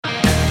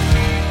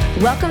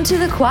Welcome to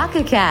the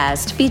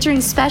QuackaCast,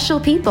 featuring special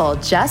people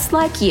just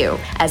like you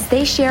as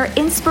they share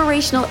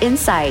inspirational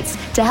insights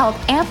to help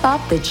amp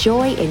up the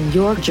joy in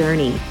your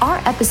journey. Our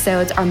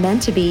episodes are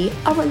meant to be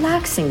a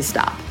relaxing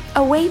stop, a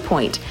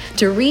waypoint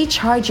to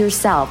recharge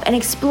yourself and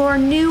explore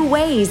new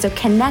ways of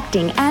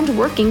connecting and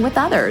working with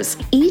others.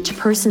 Each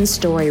person's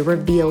story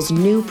reveals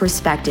new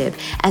perspective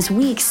as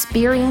we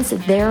experience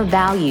their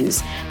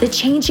values, the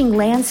changing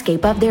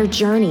landscape of their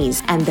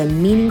journeys, and the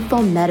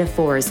meaningful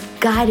metaphors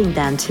guiding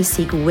them to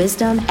seek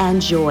wisdom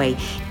and joy,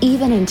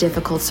 even in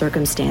difficult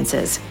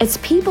circumstances. It's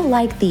people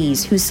like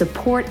these who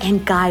support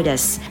and guide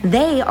us.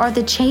 They are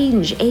the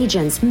change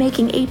agents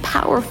making a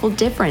powerful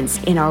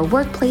difference in our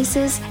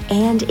workplaces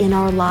and in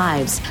our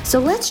lives. So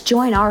let's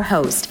join our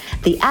host,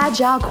 the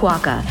Agile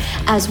Quacka,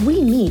 as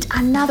we meet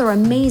another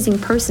amazing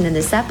person in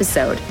this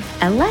episode.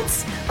 And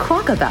let's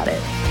quack about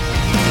it.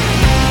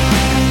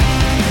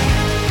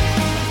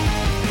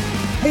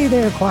 Hey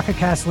there,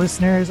 QuackaCast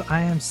listeners.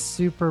 I am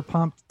super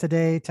pumped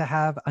today to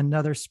have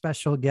another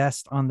special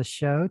guest on the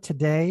show.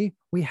 Today,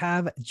 we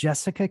have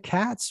Jessica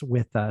Katz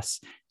with us.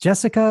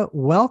 Jessica,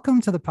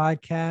 welcome to the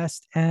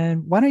podcast.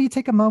 And why don't you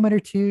take a moment or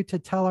two to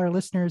tell our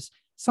listeners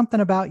something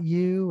about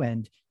you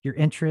and your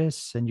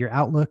interests and your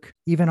outlook,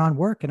 even on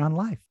work and on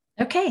life.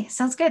 Okay,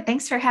 sounds good.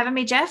 Thanks for having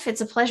me, Jeff.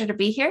 It's a pleasure to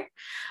be here.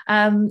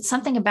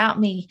 Something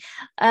about me.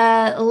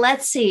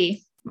 Let's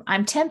see.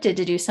 I'm tempted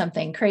to do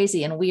something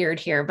crazy and weird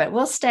here, but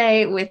we'll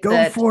stay with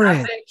Go for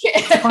it.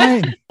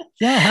 Fine.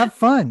 Yeah, have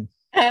fun.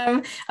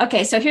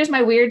 Okay, so here's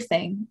my weird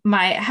thing.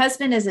 My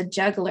husband is a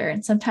juggler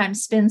and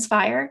sometimes spins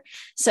fire.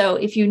 So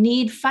if you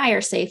need fire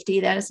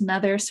safety, that is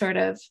another sort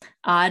of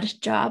odd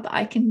job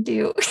I can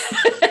do.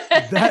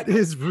 That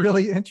is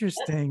really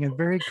interesting and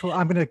very cool.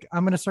 I'm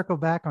gonna circle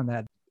back on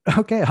that.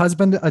 Okay,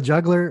 husband, a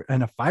juggler,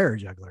 and a fire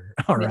juggler.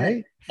 All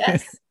right.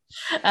 Yes.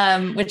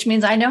 Which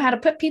means I know how to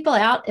put people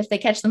out if they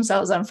catch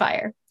themselves on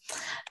fire.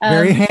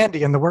 Very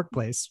handy in the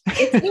workplace.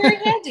 It's very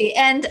handy.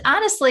 And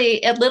honestly,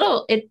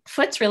 it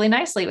fits really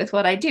nicely with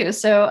what I do.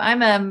 So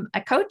I'm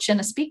a coach and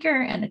a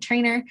speaker and a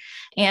trainer,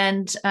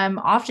 and I'm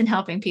often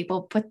helping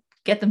people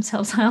get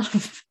themselves out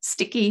of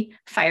sticky,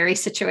 fiery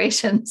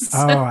situations.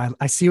 Oh,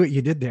 I see what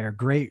you did there.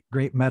 Great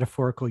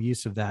metaphorical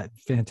use of that.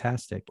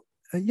 Fantastic.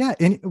 Yeah.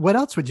 And what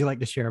else would you like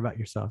to share about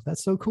yourself?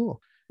 That's so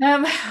cool.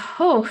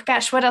 Oh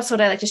gosh, what else would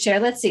I like to share?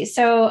 Let's see.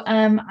 So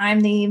I'm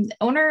the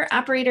owner,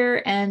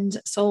 operator, and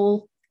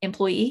sole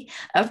employee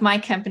of my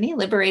company,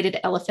 Liberated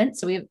Elephant.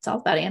 So it's all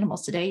about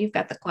animals today. You've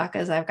got the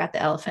quackas, I've got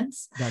the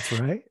elephants. That's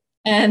right.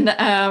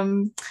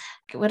 And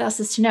what else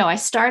is to know? I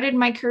started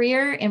my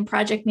career in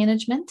project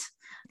management.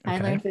 Okay. I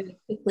learned very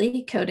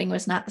quickly coding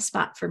was not the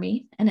spot for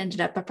me and ended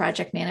up a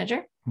project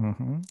manager.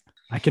 Mm-hmm.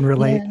 I can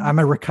relate. Yeah. I'm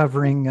a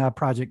recovering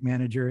project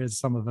manager, as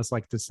some of us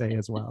like to say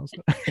as well.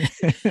 So.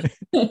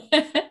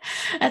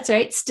 That's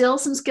right. Still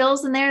some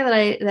skills in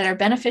there that are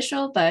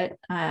beneficial, but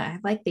I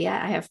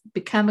have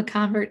become a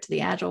convert to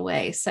the Agile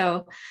way.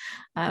 So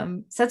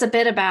that's a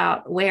bit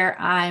about where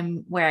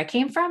I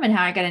came from and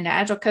how I got into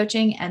Agile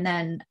coaching. And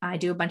then I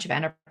do a bunch of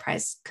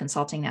enterprise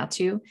consulting now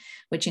too,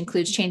 which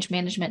includes change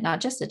management, not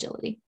just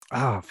agility.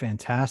 Oh,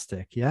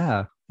 fantastic.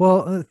 Yeah.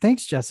 Well,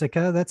 thanks,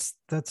 Jessica.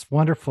 That's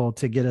wonderful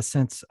to get a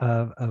sense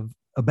of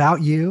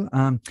about you.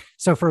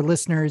 So for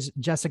listeners,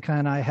 Jessica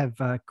and I have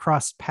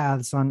crossed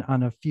paths on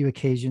a few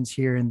occasions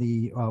here in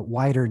the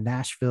wider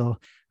Nashville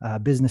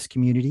business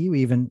community. We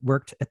even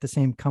worked at the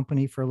same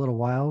company for a little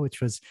while, which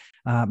was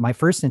my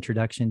first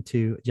introduction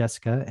to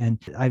Jessica.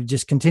 And I've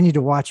just continued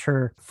to watch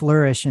her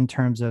flourish in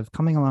terms of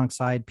coming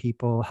alongside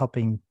people,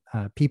 helping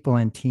people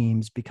and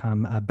teams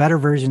become better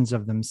versions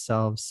of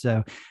themselves.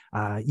 So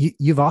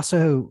you've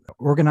also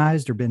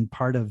organized or been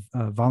part of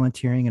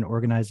volunteering and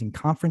organizing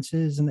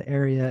conferences in the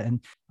area.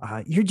 And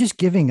you're just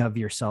giving of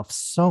yourself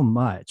so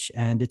much.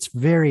 And it's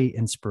very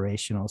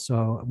inspirational.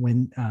 So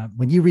when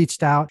you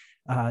reached out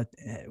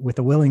with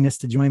a willingness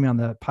to join me on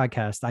the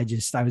podcast,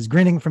 I was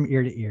grinning from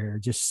ear to ear,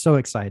 just so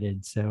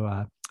excited.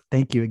 So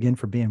thank you again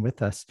for being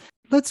with us.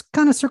 Let's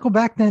kind of circle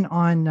back then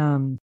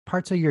on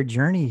parts of your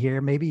journey here.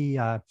 Maybe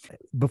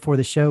before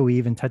the show, we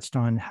even touched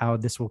on how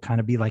this will kind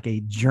of be like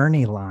a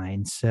journey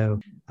line. So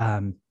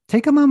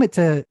take a moment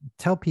to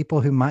tell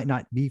people who might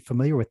not be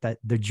familiar with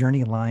the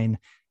journey line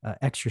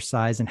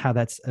exercise and how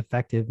that's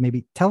effective.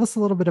 Maybe tell us a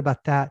little bit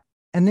about that.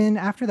 And then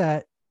after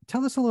that,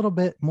 tell us a little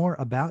bit more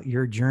about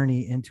your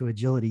journey into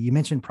agility. You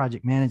mentioned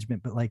project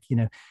management, but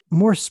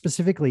more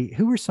specifically,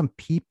 who were some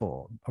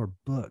people or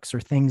books or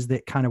things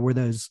that kind of were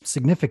those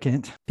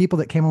significant people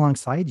that came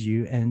alongside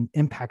you and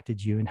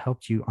impacted you and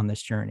helped you on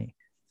this journey?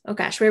 Oh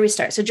gosh, where do we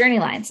start? So journey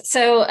lines.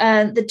 So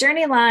the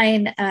journey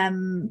line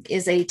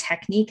is a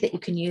technique that you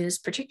can use,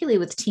 particularly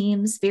with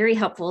teams, very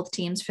helpful with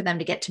teams for them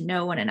to get to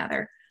know one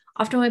another.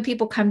 Often when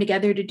people come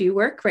together to do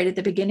work right at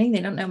the beginning, they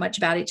don't know much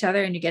about each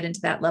other. And you get into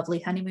that lovely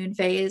honeymoon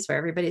phase where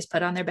everybody's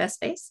put on their best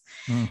face.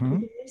 Mm-hmm. You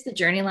can use the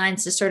journey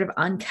lines to sort of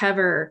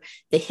uncover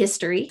the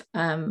history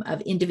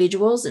of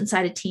individuals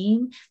inside a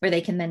team where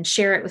they can then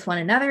share it with one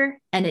another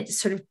and it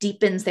sort of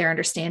deepens their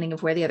understanding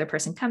of where the other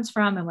person comes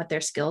from and what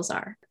their skills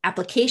are.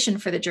 Application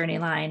for the journey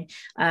line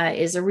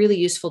is a really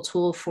useful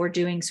tool for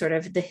doing sort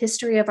of the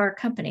history of our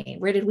company.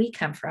 Where did we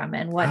come from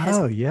and what has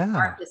been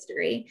our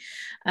history?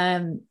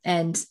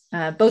 And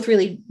both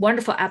really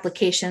wonderful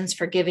applications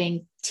for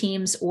giving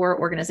teams or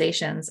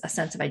organizations a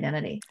sense of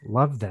identity.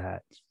 Love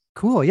that.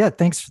 Cool. Yeah.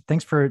 Thanks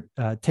for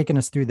taking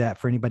us through that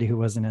for anybody who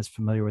wasn't as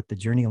familiar with the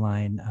journey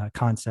line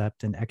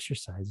concept and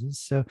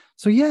exercises.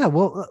 So yeah,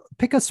 well,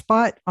 pick a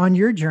spot on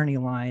your journey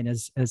line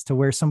as to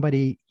where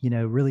somebody,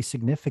 really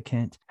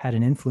significant had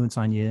an influence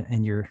on you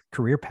and your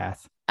career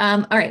path.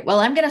 All right.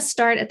 Well, I'm going to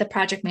start at the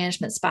project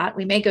management spot.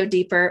 We may go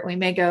deeper. We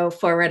may go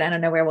forward. I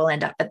don't know where we'll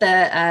end up, but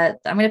I'm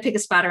going to pick a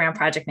spot around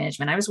project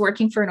management. I was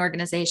working for an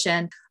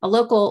organization, a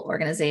local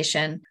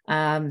organization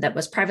that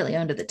was privately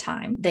owned at the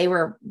time. They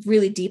were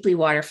really deeply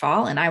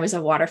waterfall, and I was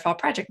a waterfall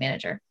project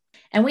manager.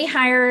 And we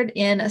hired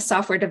in a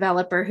software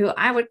developer who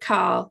I would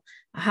call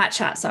a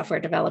hotshot software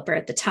developer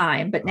at the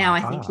time, but now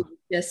I think he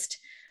was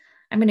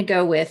I'm going to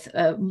go with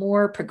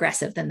more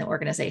progressive than the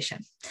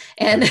organization.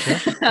 And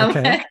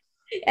okay.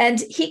 And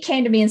he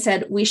came to me and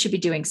said, we should be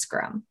doing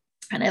Scrum.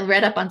 And I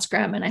read up on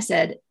Scrum and I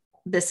said,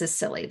 this is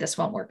silly. This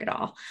won't work at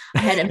all. I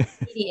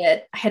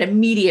had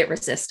immediate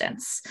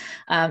resistance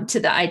to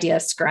the idea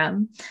of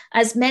Scrum,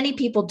 as many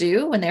people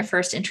do when they're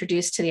first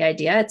introduced to the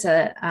idea.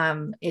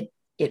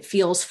 It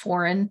feels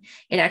foreign.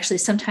 It actually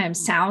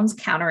sometimes sounds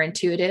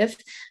counterintuitive,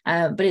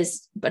 but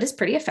is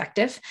pretty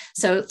effective.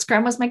 So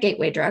Scrum was my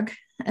gateway drug,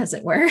 as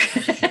it were,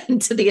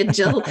 to the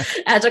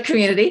agile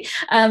community.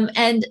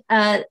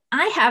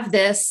 I have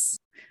this.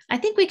 I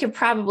think we could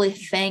probably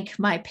thank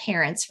my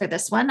parents for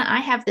this one.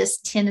 I have this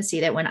tendency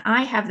that when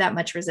I have that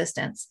much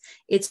resistance,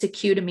 it's a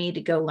cue to me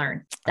to go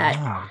learn.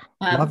 That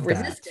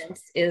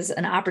resistance is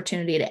an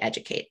opportunity to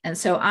educate. And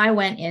so I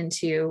went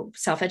into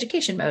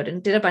self-education mode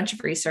and did a bunch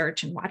of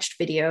research and watched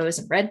videos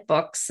and read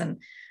books.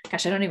 And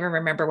gosh, I don't even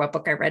remember what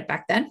book I read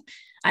back then.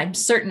 I'm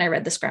certain I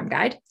read the Scrum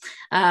Guide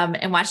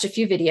and watched a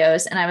few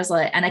videos.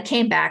 And I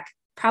came back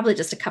probably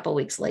just a couple of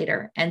weeks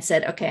later and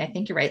said, okay, I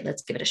think you're right.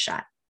 Let's give it a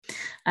shot.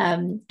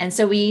 And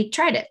so we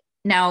tried it.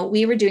 Now,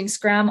 we were doing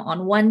Scrum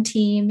on one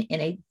team in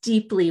a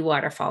deeply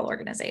waterfall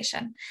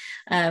organization.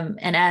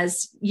 And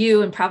as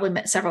you and probably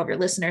several of your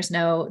listeners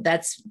know,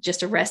 that's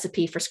just a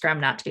recipe for Scrum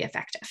not to be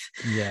effective.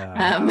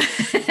 Yeah.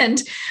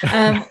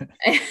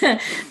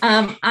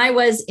 I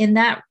was in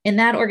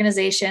that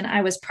organization.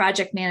 I was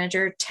project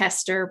manager,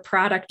 tester,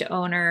 product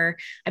owner.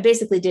 I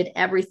basically did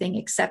everything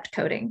except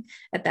coding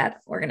at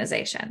that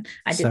organization.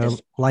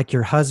 Like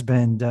your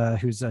husband,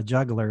 who's a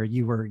juggler,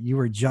 you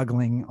were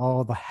juggling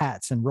all the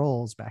hats and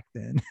roles back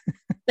then.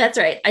 That's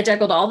right. I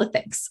juggled all the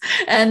things.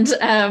 And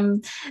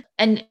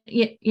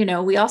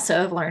we also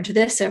have learned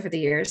this over the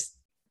years.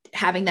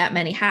 Having that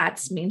many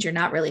hats means you're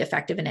not really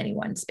effective in any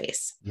one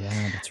space. Yeah,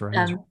 that's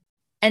right.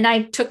 And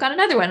I took on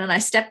another one and I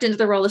stepped into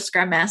the role of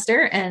Scrum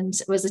Master and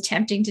was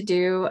attempting to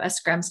do a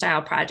Scrum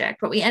style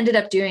project. What we ended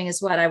up doing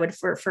is what I would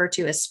refer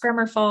to as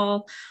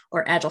Scrummerfall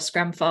or Agile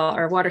Scrumfall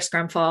or Water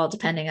Scrumfall,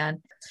 depending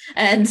on,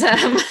 and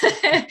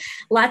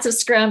lots of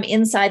Scrum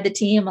inside the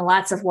team and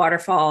lots of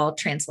waterfall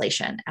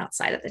translation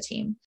outside of the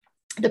team.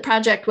 The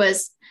project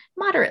was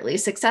moderately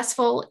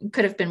successful. It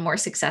could have been more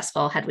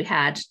successful had we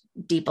had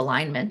deep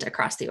alignment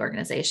across the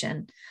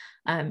organization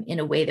in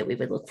a way that we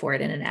would look for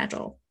it in an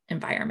Agile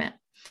environment.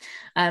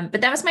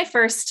 But that was my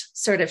first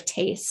sort of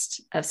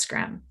taste of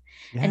Scrum.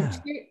 Yeah.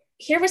 And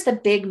here was the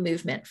big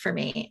movement for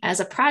me. As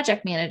a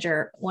project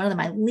manager, one of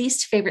my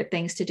least favorite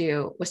things to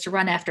do was to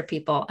run after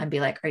people and be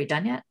like, are you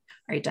done yet?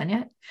 Are you done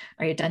yet?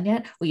 Are you done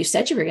yet? Well, you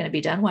said you were going to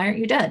be done. Why aren't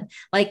you done?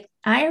 Like,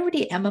 I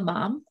already am a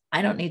mom.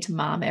 I don't need to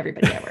mom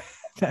everybody ever.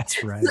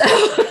 That's right.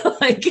 So,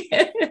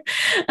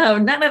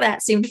 none of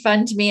that seemed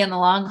fun to me in the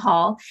long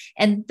haul.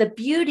 And the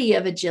beauty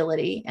of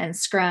agility and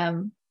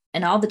Scrum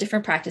and all the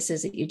different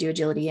practices that you do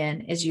agility in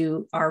is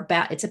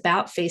it's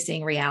about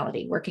facing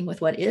reality, working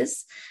with what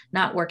is,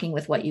 not working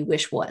with what you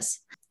wish was.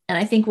 And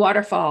I think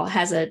Waterfall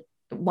has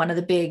one of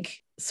the big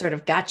sort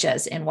of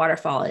gotchas in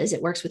Waterfall is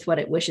it works with what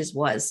it wishes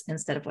was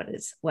instead of what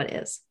is.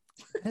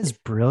 That is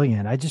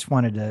brilliant. I just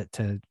wanted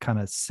to kind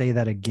of say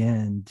that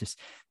again, just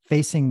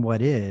facing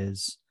what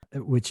is,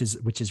 which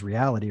is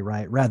reality,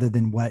 right? Rather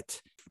than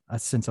what a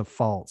sense of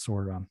false,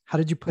 or how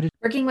did you put it?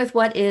 Working with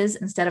what is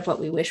instead of what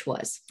we wish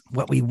was.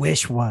 What we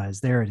wish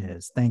was. There it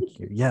is. Thank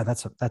you. Yeah,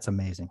 that's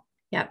amazing.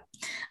 Yeah.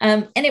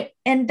 And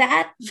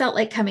that felt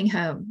like coming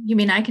home. You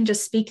mean I can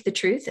just speak the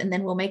truth and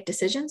then we'll make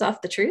decisions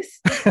off the truth?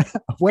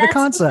 What a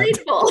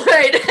concept. Delightful,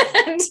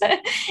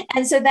 right?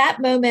 And so that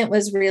moment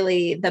was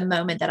really the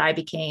moment that I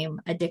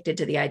became addicted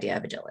to the idea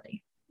of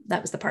agility.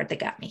 That was the part that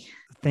got me.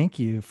 Thank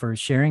you for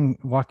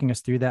walking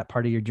us through that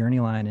part of your journey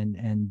line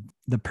and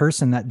the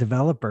person, that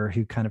developer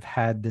who kind of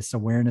had this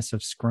awareness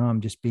of Scrum,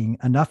 just being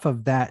enough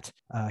of that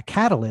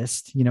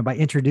catalyst, by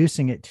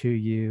introducing it to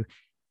you.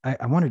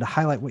 I wanted to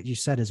highlight what you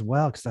said as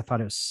well, because I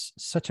thought it was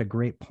such a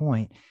great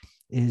point,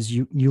 is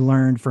you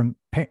learned from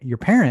your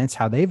parents,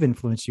 how they've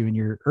influenced you in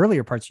your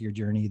earlier parts of your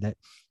journey, that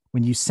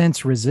when you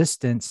sense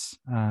resistance,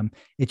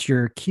 it's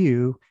your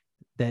cue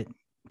that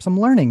some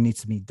learning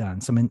needs to be done,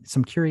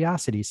 some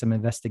curiosity, some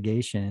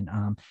investigation.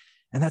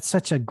 And that's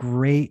such a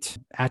great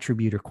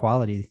attribute or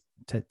quality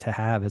to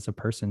have as a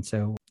person.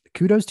 So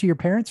kudos to your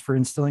parents for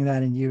instilling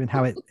that in you and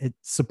how it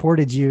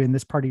supported you in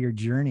this part of your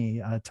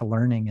journey to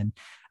learning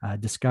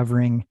and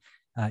discovering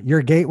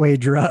your gateway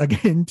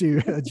drug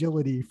into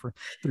agility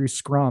through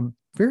Scrum.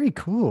 Very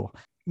cool.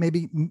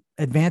 Maybe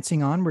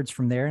advancing onwards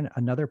from there, and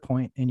another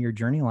point in your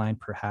journey line,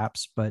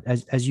 perhaps. But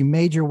as you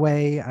made your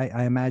way,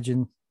 I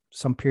imagine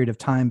some period of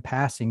time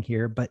passing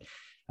here, but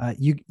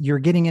you're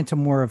getting into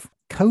more of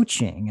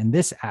coaching and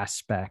this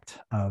aspect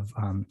of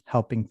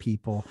helping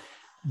people.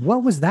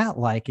 What was that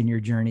like in your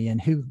journey,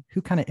 and who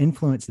kind of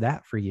influenced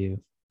that for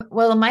you?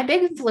 Well, my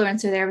big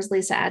influencer there was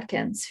Lisa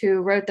Adkins,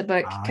 who wrote the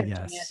book Coaching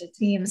Yes. Agile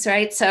Teams,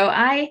 right? So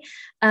I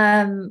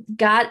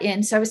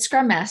so I was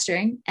Scrum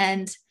Mastering,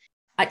 and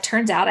it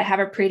turns out I have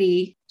a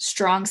pretty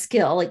strong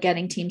skill at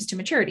getting teams to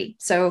maturity.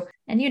 So,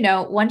 and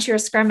once you're a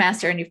Scrum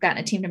Master and you've gotten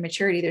a team to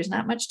maturity, there's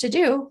not much to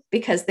do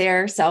because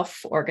they're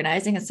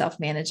self-organizing and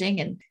self-managing,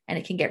 and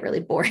it can get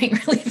really boring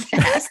really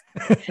fast.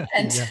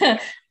 And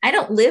I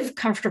don't live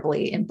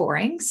comfortably in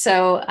boring.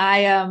 So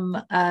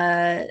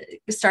I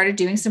started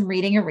doing some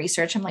reading and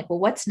research. I'm like, well,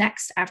 what's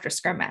next after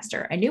Scrum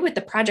Master? I knew what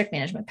the project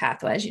management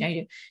path was. You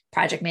do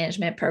project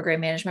management,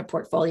 program management,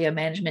 portfolio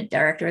management,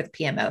 director, the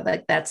PMO.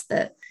 Like that's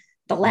the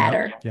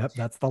ladder. Yep,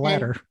 that's the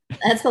ladder.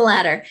 That's the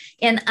ladder.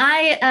 And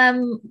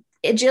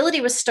agility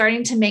was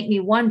starting to make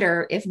me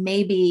wonder if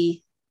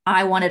maybe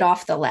I wanted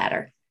off the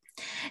ladder.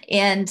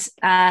 And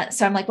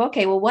so I'm like,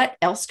 okay, well, what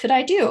else could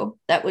I do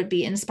that would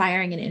be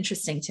inspiring and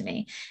interesting to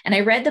me? And I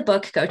read the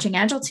book, Coaching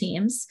Agile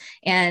Teams.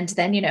 And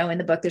then, in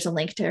the book, there's a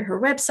link to her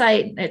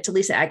website, to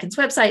Lisa Adkins'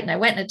 website. And I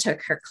went and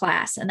took her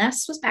class. And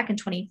this was back in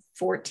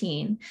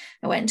 2014.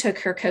 I went and took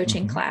her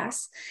coaching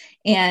class.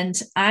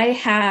 And I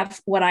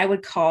have what I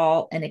would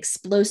call an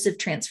explosive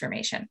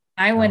transformation.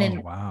 I went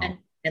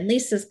in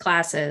Lisa's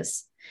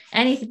classes.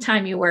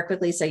 Anytime you work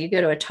with Lisa, you go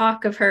to a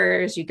talk of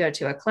hers, you go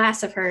to a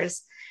class of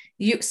hers,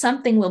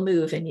 something will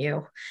move in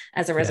you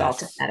as a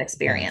result of that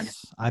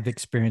experience. Yes. I've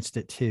experienced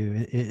it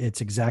too.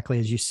 It's exactly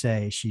as you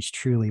say. She's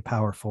truly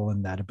powerful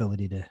in that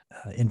ability to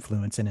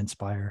influence and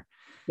inspire.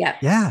 Yeah.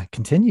 Yeah.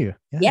 Continue.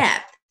 Yeah.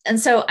 And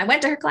so I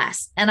went to her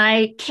class, and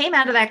I came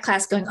out of that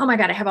class going, oh my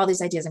God, I have all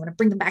these ideas. I'm going to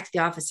bring them back to the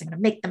office. I'm going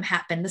to make them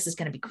happen. This is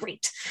going to be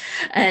great.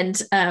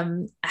 And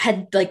I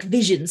had like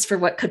visions for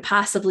what could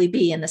possibly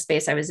be in the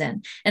space I was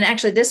in. And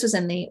actually, this was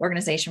in the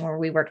organization where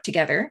we worked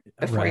together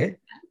before. Right.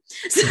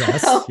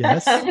 So,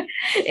 yes.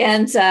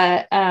 And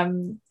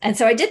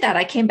so I did that.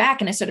 I came back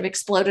and I sort of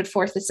exploded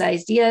forth its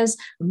ideas,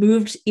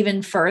 moved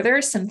even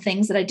further some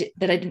things that I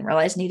didn't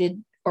realize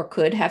needed or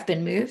could have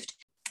been moved,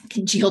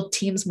 congealed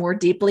teams more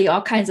deeply,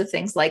 all kinds of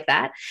things like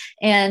that,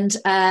 and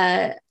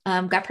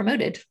got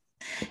promoted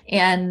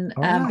and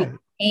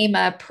became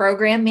a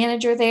program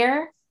manager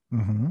there.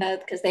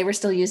 Because they were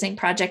still using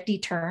Project D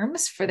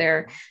terms for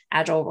their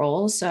agile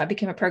roles. So I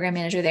became a program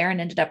manager there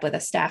and ended up with a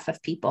staff of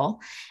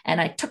people.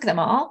 And I took them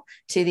all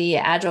to the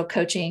Agile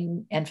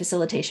Coaching and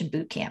Facilitation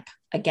Boot Camp,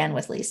 again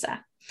with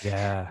Lisa.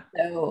 Yeah.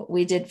 So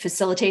we did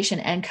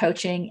facilitation and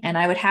coaching, and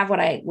I would have what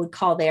I would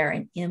call there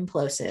an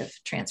implosive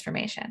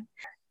transformation.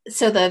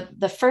 So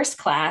the first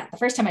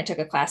time I took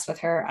a class with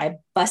her, I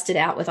busted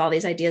out with all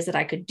these ideas that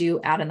I could do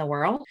out in the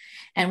world.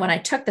 And when I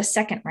took the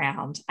second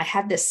round, I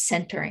had this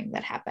centering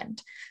that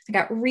happened. I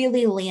got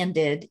really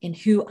landed in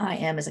who I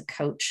am as a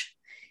coach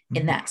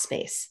in that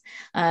space.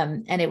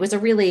 And it was a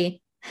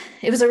really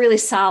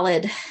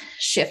solid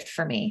shift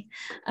for me.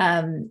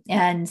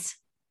 And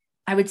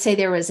I would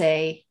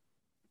say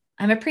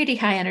I'm a pretty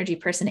high energy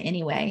person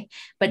anyway,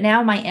 but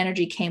now my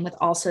energy came with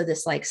also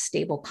this like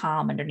stable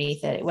calm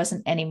underneath it. It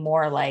wasn't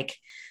anymore like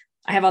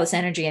I have all this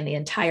energy and the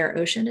entire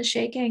ocean is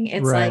shaking.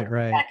 It's got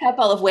a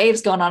couple of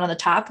waves going on the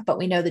top, but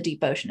we know the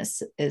deep ocean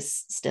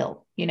is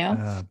still,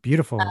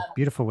 beautiful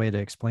way to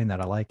explain that.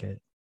 I like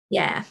it.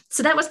 Yeah.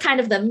 So that was kind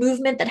of the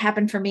movement that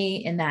happened for me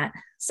in that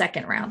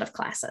second round of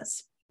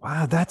classes.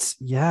 Wow.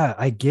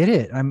 I get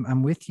it.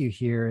 I'm with you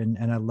here.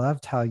 And I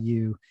loved how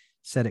you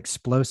said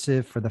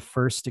explosive for the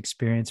first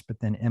experience, but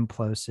then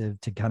implosive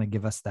to kind of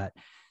give us that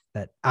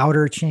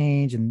outer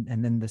change. And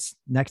then this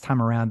next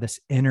time around, this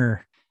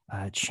inner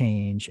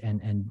change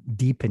and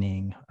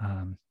deepening.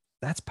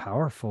 That's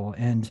powerful.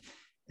 And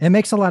it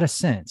makes a lot of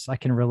sense. I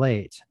can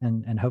relate.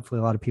 And hopefully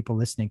a lot of people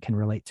listening can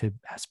relate to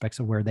aspects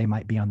of where they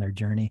might be on their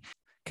journey.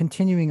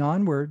 Continuing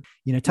onward,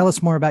 tell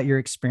us more about your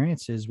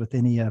experiences with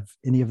any of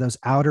those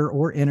outer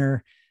or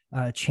inner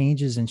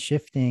changes and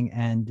shifting,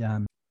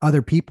 and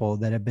other people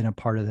that have been a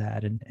part of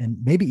that, and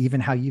maybe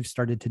even how you've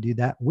started to do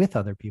that with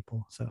other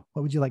people. So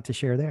what would you like to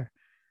share there?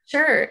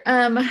 Sure.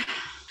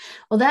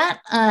 Well,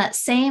 that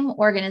same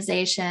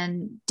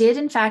organization did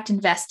in fact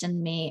invest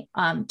in me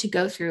to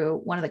go through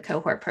one of the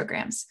cohort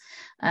programs.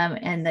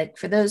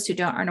 For those who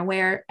aren't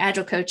aware,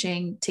 Agile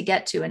coaching, to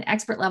get to an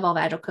expert level of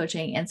Agile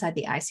coaching inside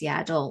the IC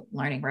Agile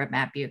learning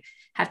roadmap, you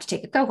have to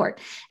take a cohort,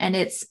 and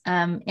it's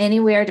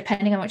anywhere,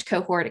 depending on which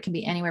cohort, it can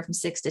be anywhere from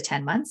 6 to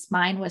 10 months.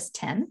 Mine was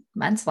 10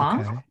 months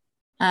long.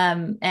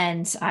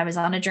 And I was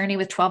on a journey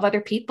with 12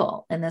 other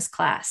people in this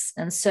class.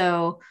 And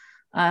so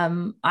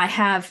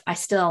I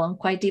still am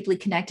quite deeply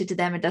connected to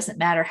them. It doesn't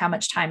matter how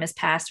much time has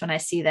passed when I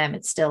see them.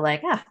 It's still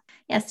like,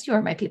 yes, you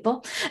are my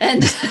people.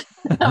 And,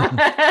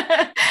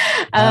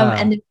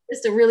 and it's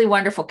just a really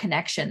wonderful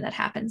connection that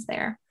happens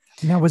there.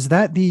 Now, was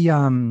that the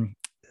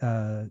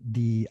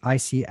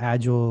IC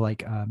Agile,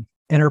 like,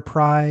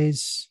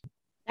 enterprise?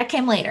 That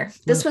came later.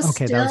 This was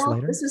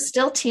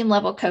still team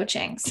level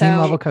coaching. So team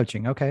level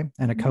coaching. Okay.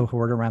 And a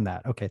cohort around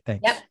that. Okay.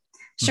 Thanks. Yep.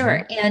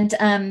 Sure.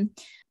 And,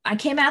 I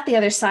came out the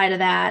other side of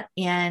that.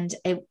 And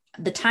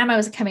the time I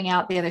was coming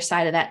out the other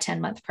side of that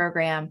 10-month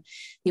program,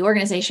 the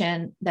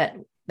organization that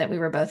we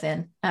were both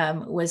in,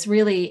 was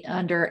really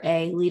under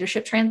a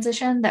leadership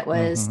transition that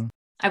was,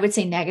 I would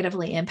say,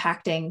 negatively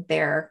impacting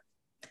their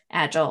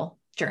Agile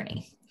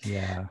journey.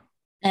 Yeah.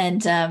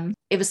 And,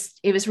 it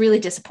was really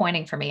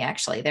disappointing for me,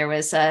 actually. There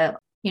was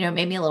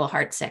made me a little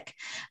heartsick,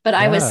 but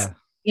I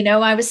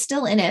was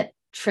still in it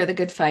for the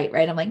good fight,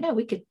 right? I'm like, no,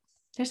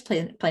 there's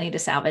plenty to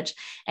salvage.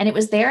 And it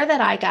was there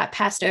that I got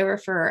passed over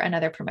for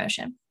another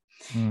promotion.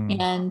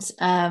 And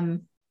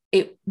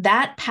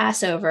that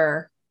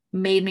passover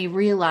made me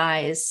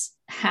realize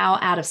how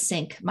out of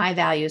sync my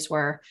values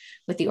were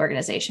with the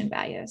organization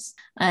values.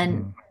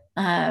 And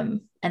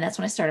that's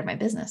when I started my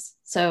business.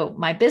 So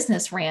my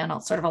business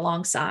ran sort of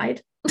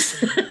alongside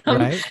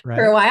right.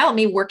 for a while,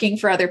 me working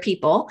for other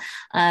people.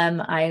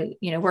 I,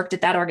 worked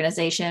at that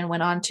organization,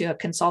 went on to a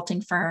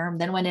consulting firm,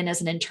 then went in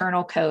as an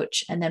internal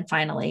coach. And then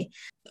finally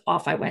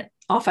off I was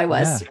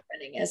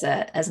running as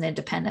an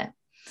independent.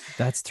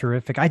 That's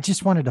terrific. I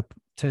just wanted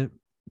to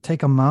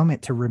take a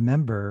moment to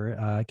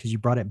remember, because you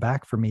brought it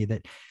back for me,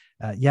 that,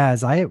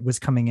 as I was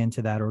coming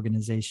into that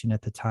organization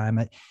at the time,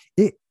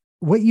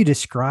 what you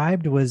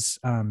described was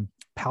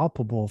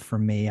palpable for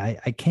me.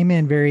 I came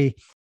in very,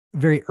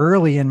 very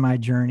early in my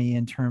journey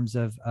in terms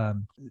of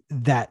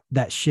that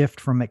shift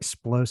from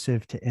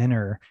explosive to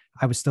inner.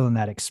 I was still in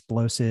that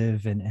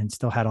explosive and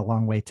still had a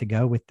long way to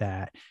go with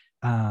that.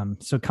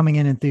 So coming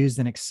in enthused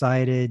and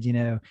excited,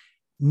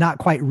 not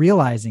quite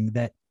realizing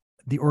that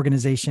the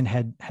organization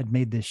had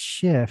made this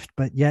shift,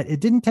 but yet it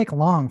didn't take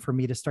long for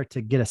me to start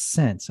to get a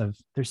sense of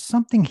there's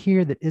something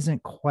here that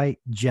isn't quite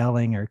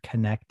gelling or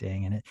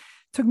connecting. And it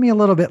took me a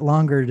little bit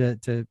longer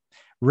to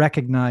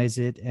recognize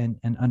it and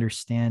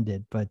understand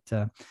it. But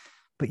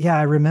yeah,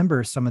 I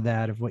remember some of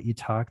that, of what you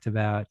talked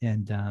about,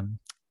 and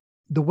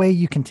the way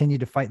you continue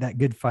to fight that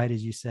good fight,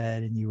 as you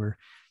said, and you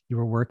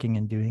were working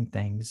and doing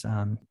things.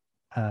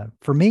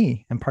 For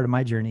me, and part of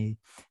my journey,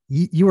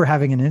 you were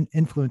having an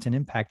influence and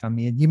impact on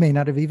me, and you may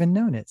not have even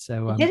known it.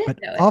 So, but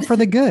all for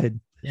the good.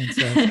 And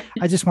so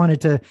I just wanted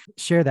to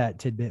share that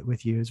tidbit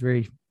with you. It's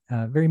very,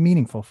 very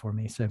meaningful for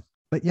me. So,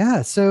 but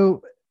yeah,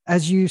 so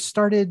as you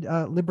started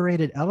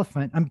Liberated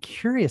Elephant, I'm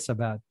curious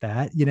about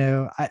that.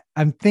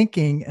 I'm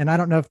thinking, and I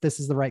don't know if this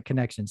is the right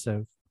connection,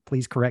 so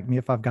please correct me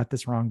if I've got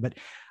this wrong, but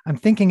I'm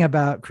thinking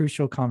about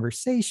crucial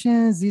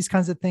conversations, these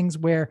kinds of things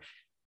where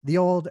the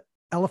old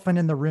elephant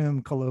in the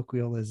room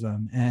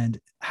colloquialism, and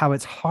how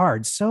it's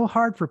so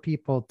hard for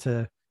people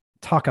to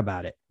talk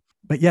about it.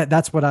 But yet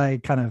that's what I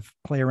kind of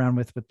play around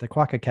with the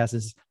Quackcast,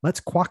 is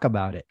let's quack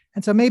about it.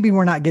 And so maybe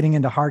we're not getting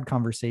into hard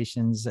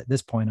conversations at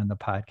this point on the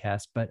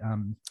podcast, but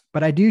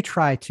I do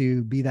try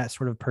to be that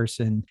sort of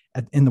person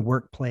in the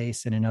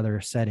workplace and in other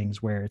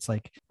settings where it's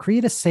like,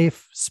 create a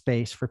safe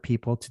space for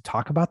people to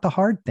talk about the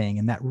hard thing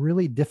and that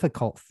really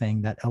difficult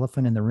thing, that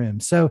elephant in the room.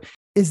 So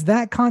is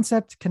that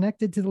concept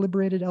connected to the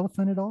Liberated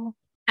Elephant at all?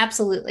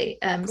 Absolutely.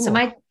 Cool. So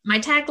my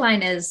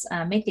tagline is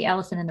make the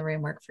elephant in the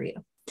room work for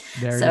you.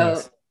 There it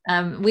is.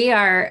 We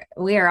are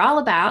all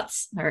about,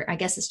 or I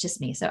guess it's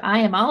just me. So I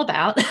am all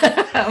about you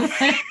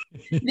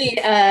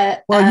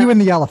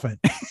and the elephant.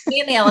 Me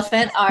and the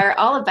elephant are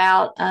all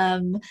about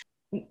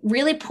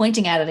really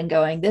pointing at it and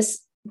going,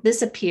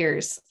 this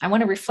appears. I want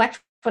to reflect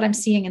what I'm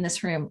seeing in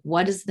this room.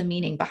 What is the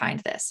meaning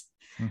behind this?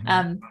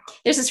 Mm-hmm.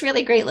 There's this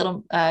really great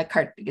little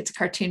it's a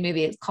cartoon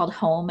movie. It's called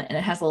Home, and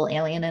it has a little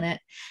alien in it.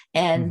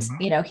 And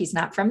he's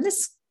not from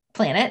this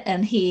planet,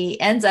 and he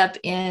ends up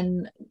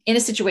in a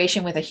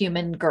situation with a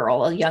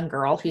young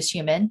girl who's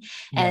human,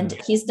 and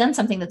he's done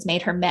something that's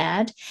made her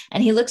mad,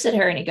 and he looks at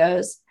her and he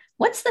goes,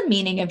 "What's the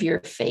meaning of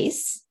your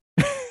face?"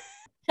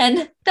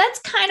 And that's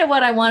kind of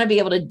what I want to be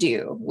able to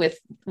do with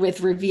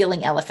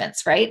revealing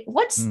elephants, right?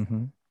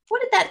 What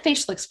did that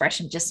facial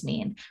expression just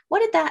mean? What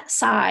did that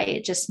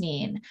sigh just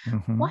mean?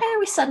 Mm-hmm. Why are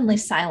we suddenly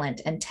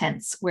silent and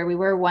tense where we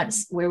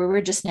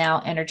were just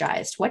now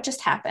energized? What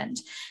just happened?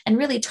 And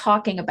really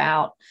talking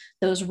about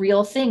those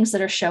real things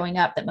that are showing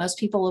up that most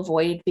people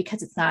avoid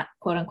because it's not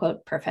quote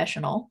unquote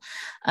professional.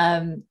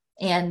 And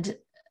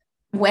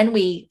when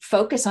we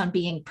focus on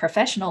being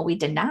professional, we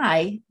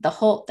deny a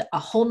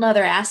whole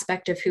nother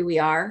aspect of who we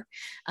are.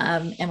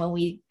 And when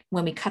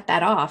we cut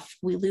that off,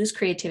 we lose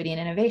creativity and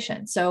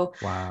innovation. So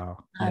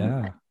wow.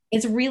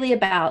 It's really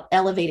about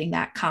elevating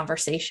that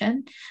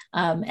conversation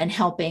and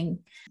helping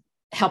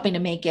to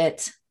make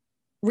it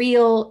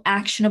real,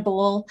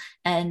 actionable,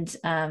 and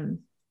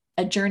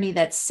a journey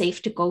that's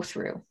safe to go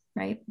through.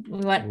 right? We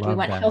Love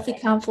want that. healthy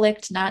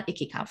conflict, not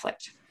icky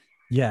conflict.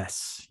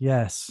 Yes.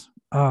 Yes.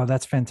 Oh,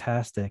 that's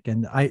fantastic.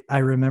 And I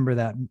remember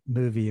that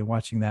movie and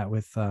watching that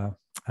with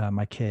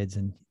my kids.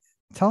 And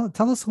tell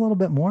us a little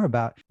bit more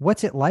about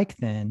what's it like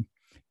then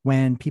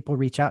when people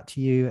reach out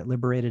to you at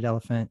Liberated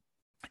Elephant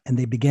and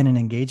they begin an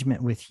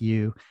engagement with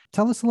you.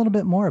 Tell us a little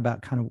bit more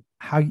about kind of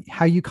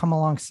how you come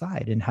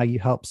alongside and how you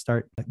help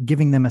start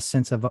giving them a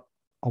sense of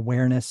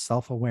awareness,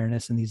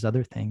 self-awareness, and these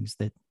other things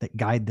that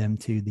guide them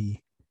to the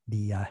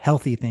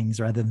healthy things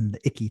rather than the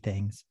icky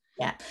things.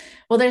 Yeah.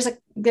 Well, there's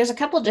a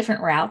couple of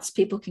different routes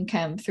people can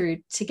come through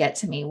to get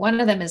to me. One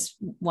of them is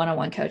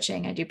one-on-one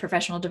coaching. I do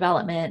professional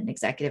development and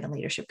executive and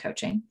leadership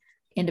coaching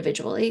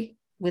individually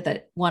with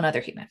one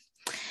other human.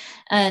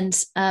 And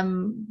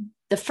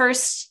the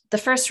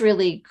first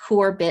really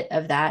core bit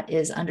of that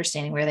is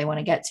understanding where they want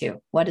to get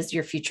to. What does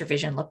your future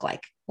vision look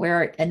like?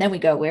 And then we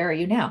go, where are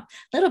you now?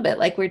 A little bit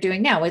like we're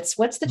doing now. What's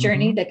the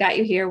journey that got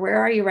you here? Where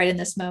are you right in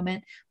this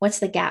moment? What's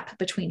the gap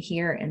between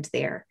here and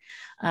there?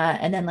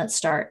 And then let's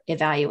start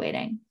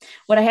evaluating.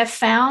 What I have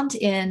found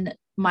in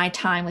my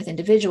time with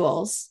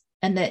individuals,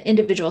 and the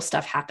individual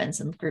stuff happens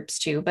in groups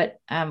too, but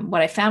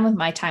what I found with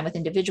my time with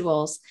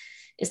individuals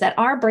is that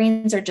our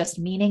brains are just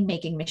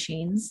meaning-making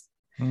machines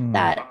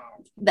that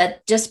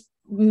just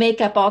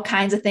make up all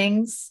kinds of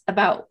things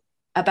about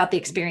the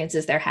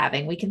experiences they're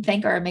having. We can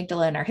thank our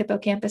amygdala and our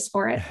hippocampus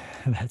for it.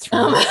 That's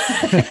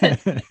right.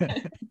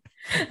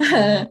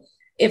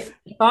 If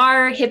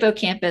our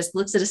hippocampus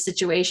looks at a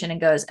situation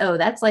and goes, oh,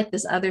 that's like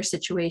this other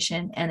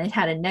situation, and it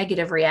had a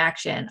negative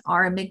reaction,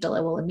 our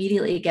amygdala will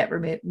immediately get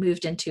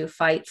moved into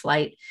fight,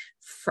 flight,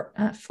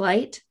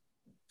 fright,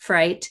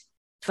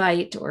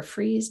 fight, or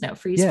freeze. No,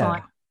 freeze,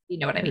 fawn. You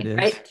know what I mean,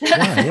 right?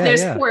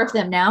 There's 4 of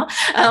them now.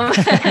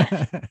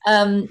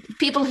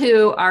 People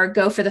who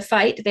go for the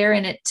fight, they're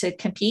in it to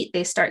compete.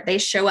 They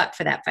show up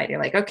for that fight.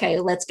 They're like, okay,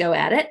 let's go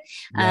at it.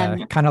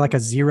 Kind of like a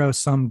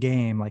 0-sum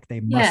game. Like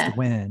they must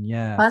win.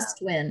 Yeah. Must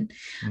win.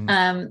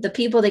 The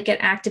people that get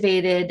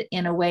activated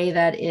in a way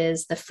that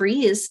is the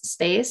freeze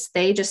space,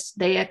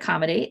 they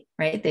accommodate,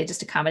 right? They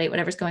just accommodate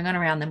whatever's going on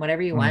around them,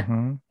 whatever you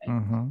want.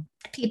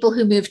 People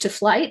who move to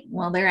flight,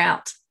 well, they're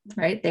out.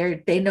 Right.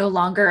 They no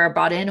longer are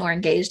bought in or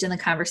engaged in the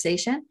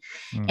conversation.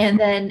 And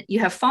then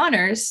you have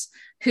fawners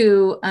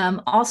who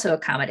also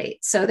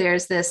accommodate. So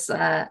there's this,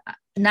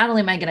 not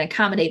only am I going to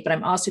accommodate, but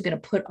I'm also going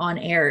to put on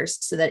airs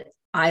so that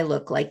I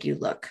look like you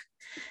look,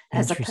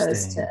 as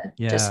opposed to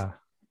just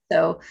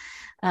so,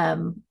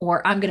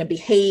 or I'm going to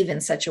behave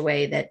in such a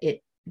way that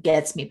it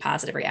gets me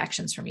positive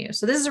reactions from you.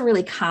 So this is a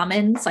really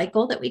common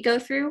cycle that we go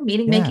through,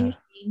 meaning making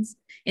machines,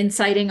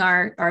 inciting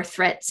our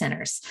threat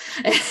centers.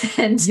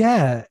 And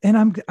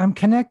I'm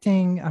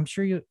connecting, I'm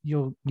sure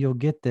you'll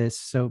get this.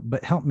 So,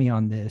 but help me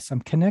on this.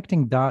 I'm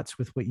connecting dots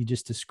with what you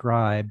just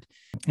described.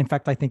 In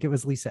fact, I think it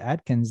was Lisa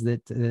Adkins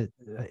that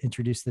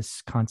introduced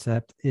this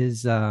concept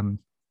is how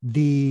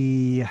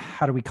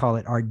do we call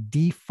it? Our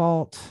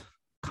default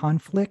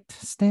conflict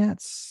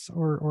stance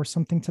or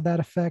something to that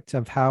effect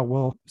of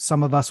how,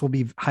 some of us will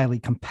be highly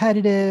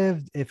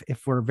competitive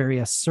if we're very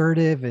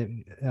assertive,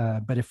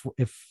 but if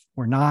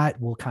we're not,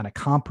 we'll kind of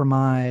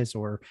compromise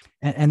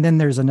and then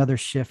there's another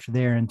shift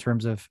there in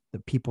terms of the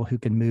people who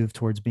can move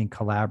towards being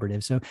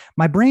collaborative. So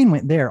my brain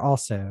went there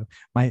also.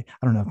 I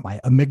don't know if my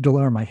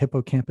amygdala or my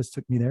hippocampus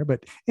took me there,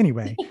 but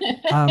anyway,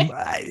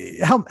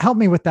 help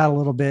me with that a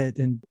little bit.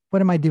 And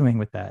what am I doing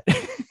with that?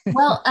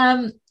 Well,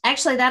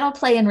 actually, that'll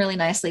play in really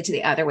nicely to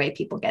the other way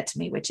people get to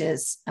me, which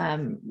is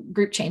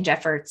group change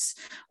efforts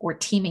or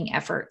teaming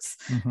efforts.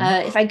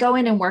 If I go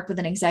in and work with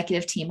an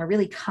executive team, a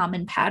really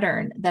common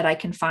pattern that I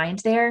can find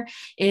there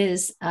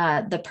is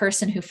the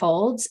person who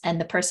folds and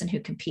the person who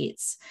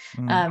competes.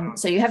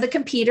 So you have the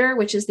competitor,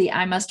 which is the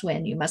I must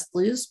win, you must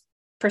lose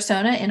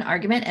persona in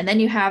argument. And then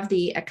you have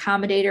the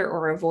accommodator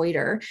or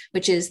avoider,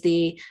 which is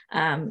the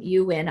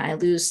you win, I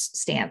lose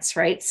stance,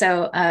 right?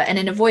 So, and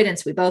in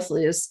avoidance, we both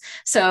lose.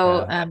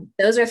 So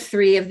those are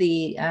 3 of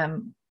the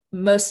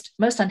most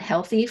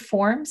unhealthy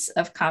forms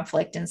of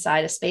conflict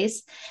inside a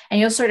space. And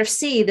you'll sort of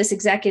see this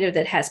executive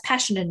that has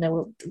passion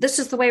and this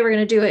is the way we're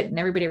going to do it. And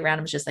everybody around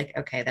them is just like,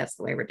 okay, that's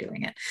the way we're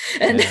doing it.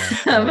 And,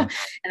 and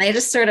they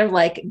just sort of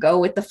like go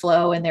with the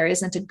flow, and there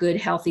isn't a good,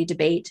 healthy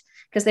debate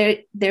because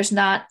there's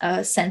not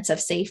a sense of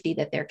safety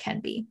that there can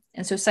be.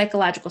 And so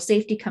psychological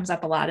safety comes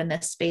up a lot in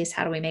this space.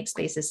 How do we make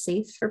spaces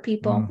safe for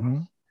people?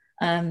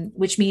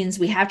 Which means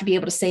we have to be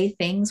able to say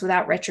things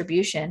without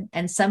retribution,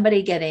 and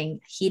somebody getting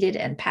heated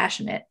and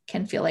passionate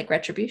can feel like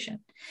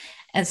retribution.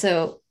 And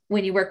so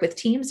when you work with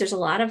teams, there's a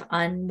lot of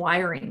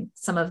unwiring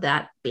some of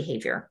that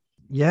behavior.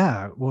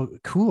 Yeah, well,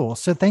 cool.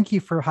 So thank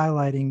you for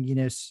highlighting,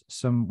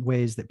 some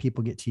ways that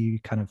people get to you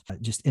kind of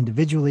just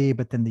individually,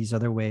 but then these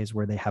other ways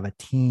where they have a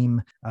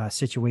team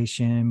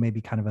situation,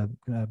 maybe kind of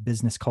a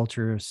business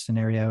culture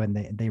scenario, and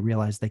they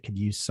realize they could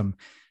use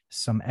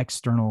some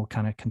external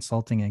kind of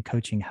consulting and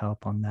coaching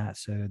help on that.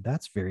 So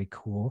that's very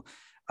cool.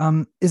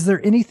 Is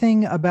there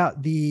anything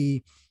about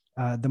the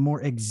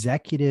more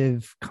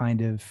executive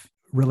kind of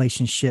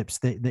relationships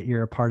that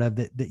you're a part of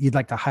that you'd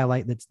like to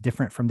highlight that's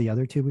different from the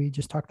other two we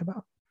just talked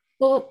about?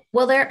 Well,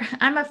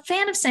 I'm a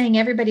fan of saying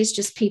everybody's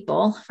just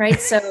people,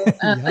 right? So,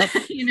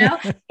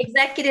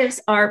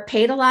 executives are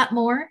paid a lot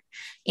more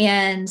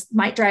and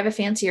might drive a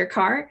fancier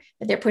car,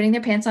 but they're putting their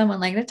pants on one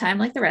leg at a time,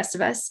 like the rest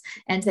of us.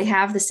 And they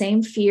have the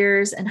same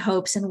fears and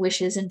hopes and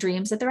wishes and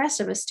dreams that the rest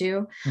of us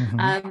do.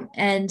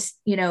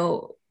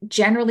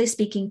 Generally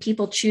speaking,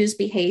 people choose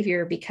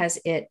behavior because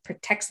it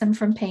protects them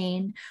from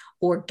pain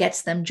or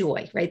gets them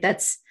joy, right?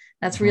 That's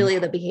really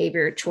the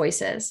behavior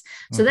choices.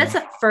 So that's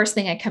the first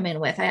thing I come in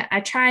with.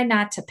 I try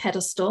not to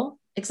pedestal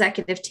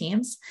executive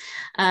teams,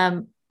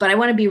 but I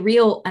want to be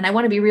real, and I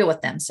want to be real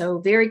with them. So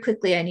very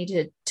quickly, I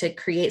need to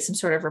create some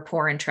sort of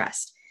rapport and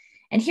trust.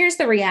 And here's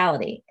the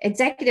reality.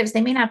 Executives,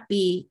 they may not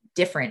be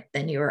different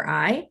than you or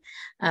I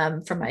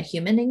from a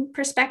humaning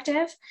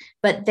perspective,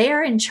 but they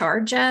are in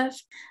charge of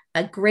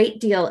a great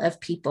deal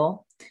of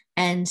people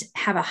and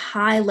have a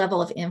high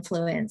level of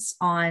influence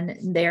on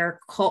their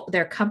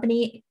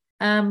company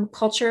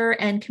culture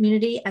and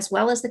community, as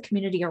well as the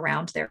community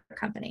around their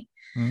company.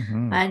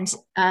 And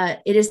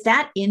it is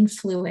that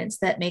influence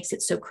that makes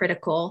it so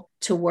critical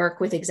to work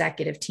with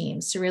executive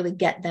teams to really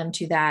get them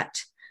to that,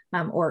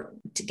 or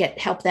to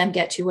help them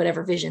get to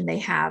whatever vision they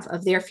have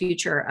of their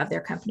future, of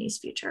their company's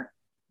future.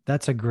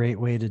 That's a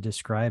great way to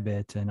describe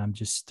it. And I'm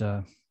just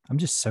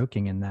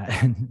soaking in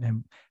that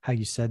and how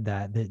you said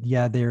that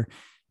yeah, they're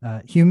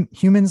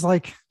humans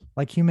like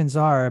humans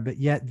are, but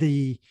yet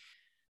the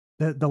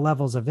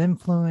levels of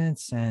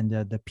influence and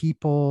the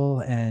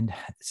people. And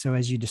so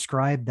as you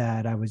described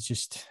that, I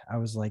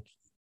was like,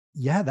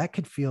 yeah, that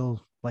could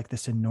feel like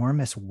this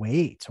enormous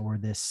weight or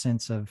this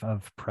sense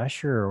of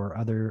pressure or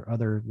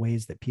other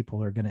ways that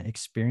people are going to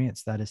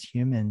experience that as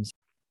humans.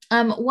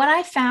 What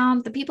I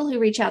found, the people who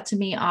reach out to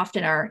me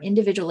often are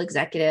individual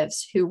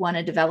executives who want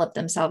to develop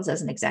themselves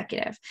as an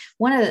executive.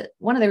 One of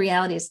the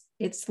realities,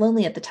 it's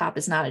lonely at the top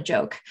is not a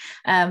joke.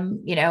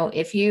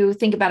 If you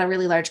think about a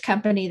really large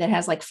company that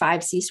has like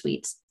 5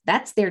 C-suites,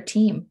 that's their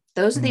team.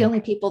 Those are the only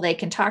people they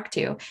can talk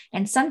to.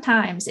 And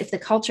sometimes if the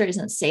culture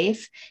isn't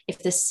safe, if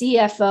the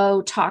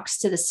CFO talks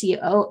to the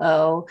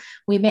COO,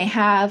 we may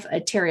have a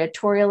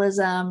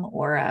territorialism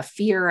or a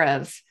fear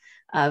of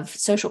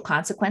social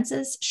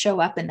consequences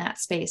show up in that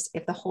space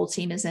if the whole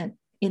team isn't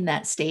in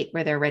that state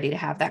where they're ready to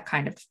have that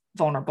kind of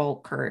vulnerable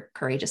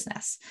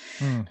courageousness.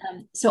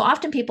 So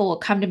often people will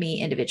come to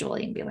me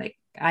individually and be like,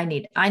 I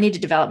need to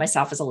develop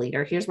myself as a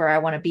leader. Here's where I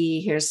want to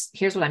be. Here's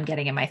what I'm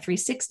getting in my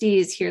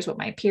 360s. Here's what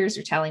my peers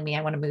are telling me.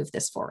 I want to move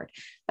this forward.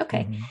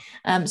 Okay.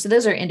 So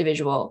those are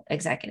individual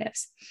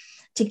executives.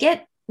 To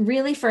get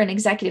really for an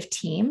executive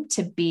team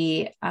to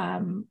be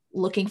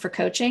looking for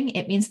coaching,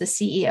 it means the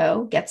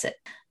CEO gets it.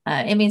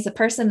 It means the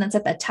person that's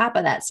at the top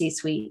of that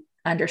C-suite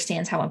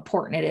understands how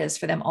important it is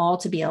for them all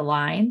to be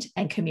aligned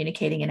and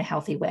communicating in a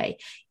healthy way.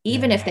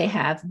 Even if they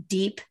have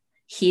deep,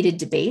 heated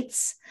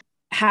debates,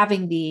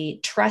 having the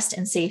trust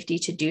and safety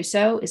to do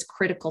so is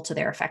critical to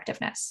their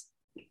effectiveness.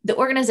 The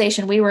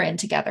organization we were in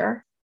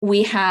together,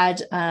 we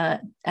had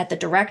at the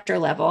director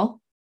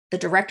level, the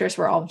directors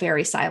were all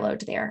very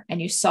siloed there.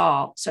 And you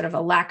saw sort of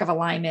a lack of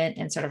alignment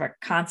and sort of a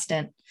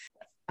constant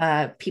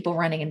people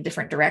running in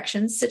different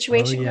directions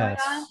situation going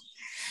on.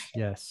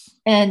 Yes.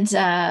 And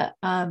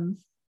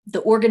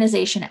the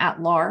organization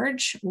at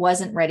large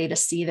wasn't ready to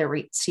see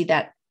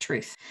that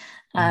truth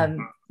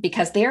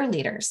because their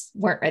leaders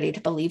weren't ready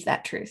to believe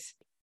that truth,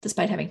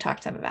 despite having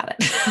talked to them about it.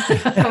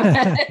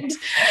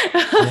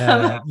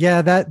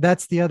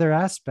 That's the other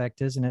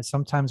aspect, isn't it?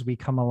 Sometimes we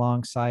come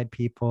alongside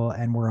people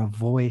and we're a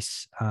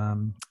voice,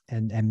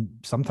 and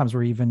sometimes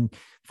we're even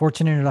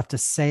fortunate enough to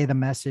say the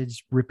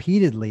message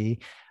repeatedly.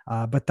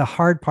 But the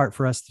hard part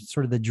for us,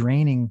 sort of the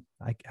draining,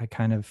 I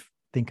kind of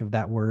think of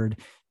that word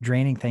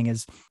draining thing,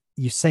 is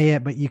you say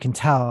it, but you can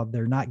tell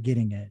they're not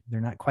getting it. They're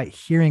not quite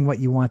hearing what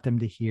you want them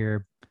to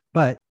hear,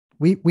 but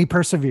we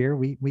persevere.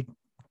 We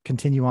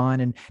continue on,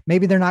 and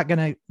maybe they're not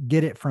going to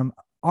get it from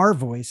our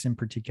voice in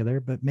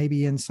particular, but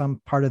maybe in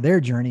some part of their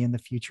journey in the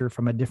future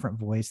from a different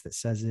voice that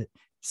says it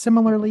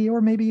similarly, or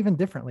maybe even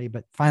differently,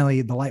 but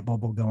finally the light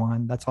bulb will go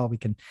on. That's all we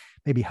can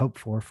maybe hope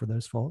for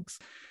those folks.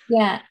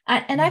 Yeah.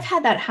 And I've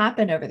had that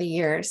happen over the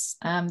years.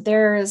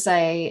 There's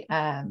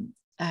an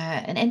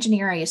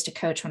engineer I used to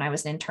coach when I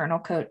was an internal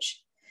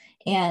coach,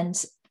 and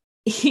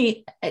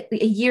a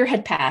year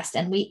had passed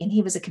and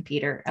he was a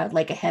computer,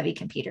 like a heavy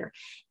computer,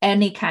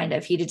 any kind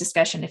of heated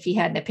discussion. If he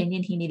had an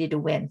opinion, he needed to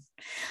win.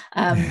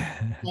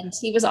 And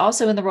he was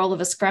also in the role of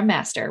a scrum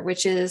master,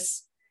 which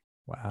is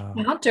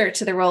counter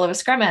to the role of a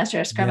scrum master.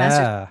 A scrum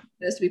master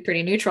is supposed to be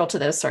pretty neutral to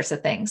those sorts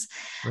of things.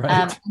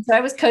 Right. So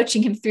I was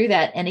coaching him through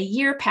that, and a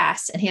year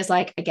passed and he was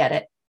like, I get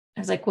it.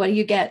 I was like, what do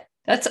you get?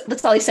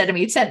 That's all he said to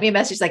me. He sent me a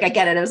message like, I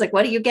get it. I was like,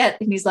 what do you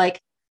get? And he's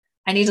like,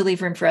 I need to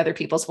leave room for other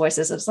people's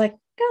voices. I was like,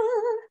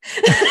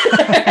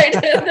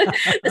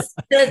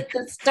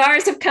 the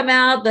stars have come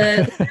out,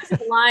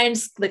 the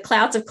lines, the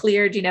clouds have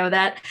cleared,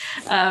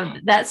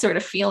 that sort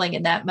of feeling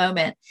in that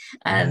moment.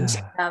 And,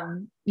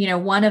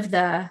 one of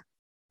the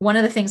one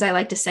of the things I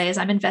like to say is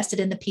I'm invested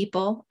in the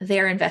people,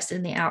 they're invested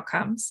in the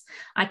outcomes.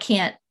 I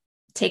can't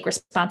take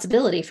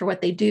responsibility for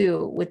what they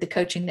do with the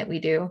coaching that we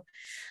do.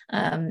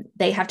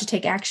 They have to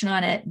take action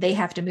on it. They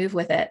have to move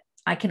with it.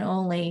 I can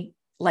only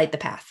light the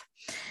path.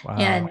 Wow.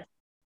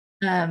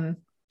 And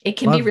it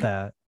can Love be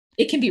that.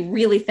 It can be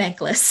really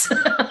thankless.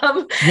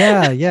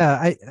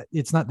 Yeah.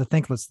 It's not the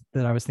thankless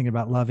that I was thinking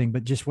about loving,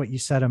 but just what you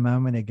said a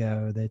moment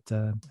ago, that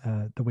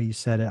the way you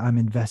said it, I'm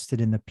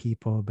invested in the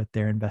people, but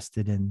they're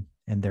invested in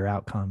their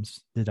outcomes.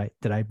 Did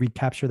I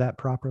recapture that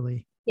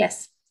properly?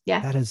 Yes.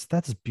 Yeah.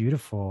 That's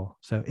beautiful.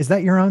 So is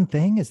that your own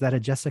thing? Is that a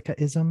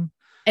Jessica-ism?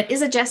 It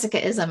is a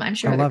Jessica-ism. I'm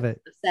sure I love it.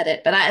 Said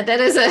it, but that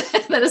is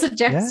a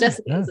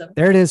Jessica-ism.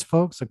 There it is,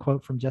 folks. A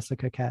quote from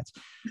Jessica Katz.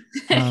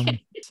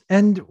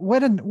 And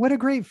what a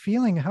great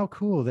feeling. How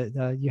cool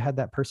that you had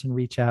that person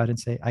reach out and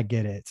say, I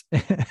get it.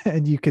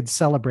 And you could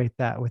celebrate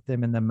that with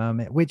them in the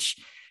moment, which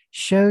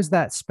shows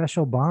that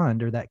special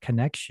bond or that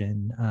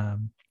connection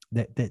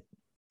that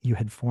you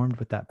had formed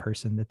with that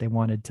person, that they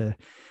wanted to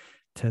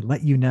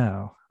let you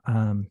know.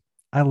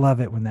 I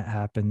love it when that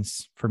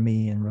happens for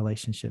me in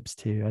relationships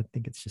too. I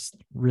think it's just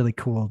really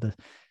cool to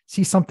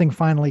see something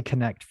finally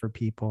connect for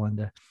people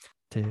and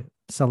to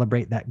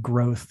celebrate that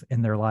growth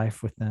in their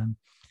life with them.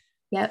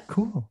 Yep.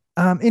 Cool.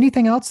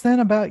 Anything else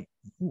then about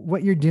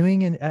what you're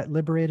doing at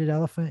Liberated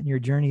Elephant and your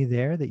journey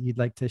there that you'd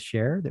like to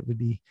share that would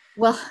be?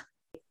 Well,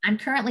 I'm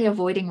currently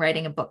avoiding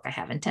writing a book. I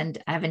have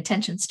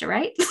intentions to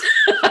write.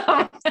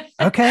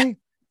 Okay.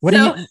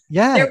 Can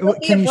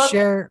you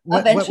share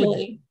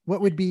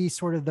what would be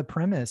sort of the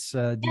premise?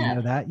 Do you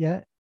know that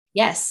yet?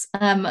 Yes.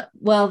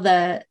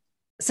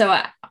 So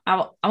I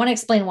want to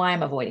explain why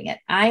I'm avoiding it.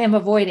 I am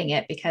avoiding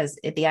it because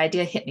the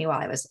idea hit me while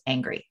I was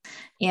angry,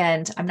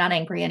 and I'm not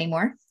angry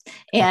anymore.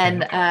 And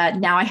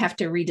now I have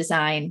to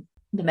redesign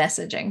the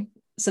messaging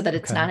so that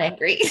it's not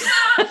angry.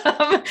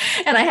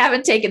 And I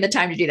haven't taken the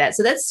time to do that.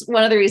 So that's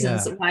one of the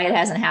reasons why it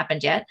hasn't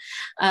happened yet.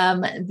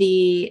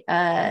 The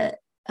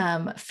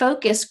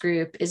focus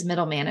group is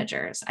middle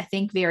managers. I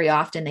think very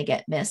often they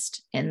get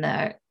missed in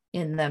the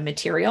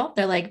material.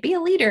 They're like, be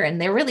a leader.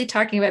 And they're really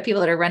talking about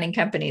people that are running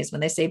companies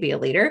when they say be a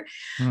leader.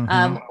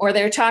 Or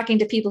they're talking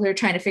to people who are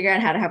trying to figure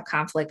out how to have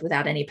conflict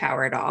without any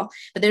power at all.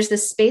 But there's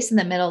this space in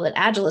the middle that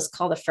Agilists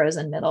call the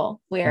frozen middle,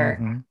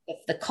 where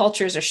if the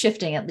cultures are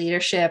shifting at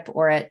leadership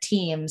or at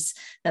teams,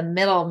 the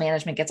middle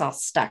management gets all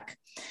stuck.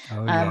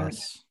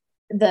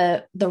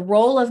 The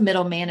role of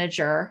middle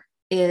manager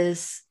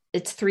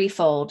it's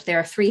threefold.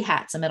 There are three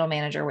hats a middle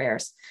manager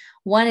wears.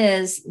 One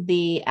is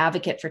the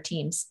advocate for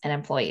teams and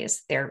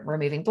employees. They're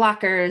removing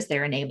blockers,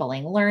 they're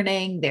enabling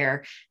learning,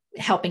 they're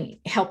helping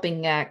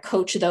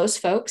coach those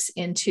folks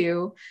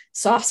into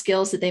soft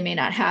skills that they may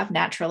not have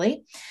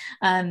naturally.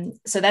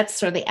 So that's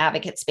sort of the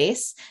advocate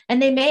space.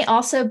 And they may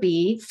also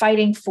be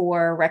fighting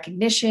for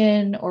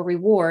recognition or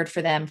reward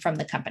for them from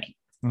the company.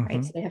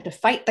 Right? So they have to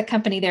fight the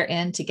company they're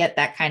in to get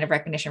that kind of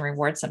recognition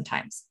reward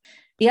sometimes.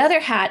 The other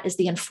hat is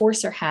the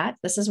enforcer hat.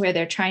 This is where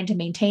they're trying to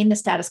maintain the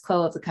status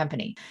quo of the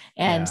company,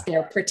 and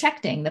they're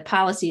protecting the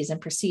policies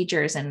and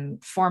procedures and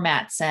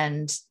formats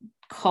and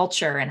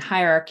culture and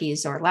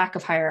hierarchies or lack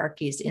of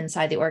hierarchies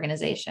inside the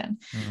organization.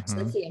 So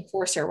that's the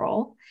enforcer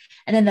role.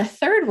 And then the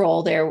third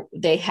role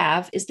they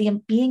have is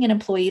being an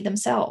employee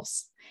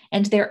themselves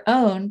and their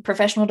own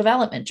professional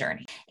development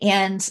journey.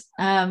 And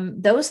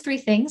those three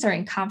things are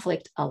in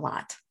conflict a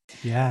lot.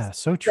 Yeah,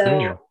 so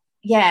true.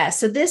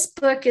 So this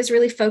book is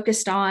really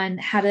focused on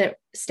how to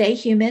stay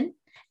human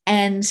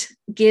and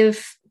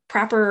give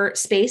proper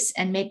space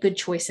and make good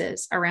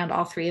choices around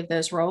all three of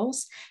those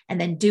roles,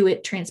 and then do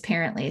it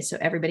transparently so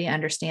everybody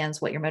understands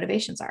what your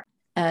motivations are.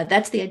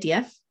 That's the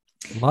idea.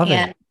 Love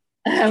it.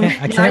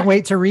 I can't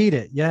wait to read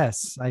it.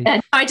 Yes.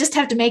 I just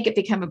have to make it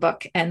become a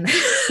book, and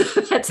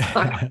that's the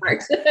hard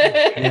part.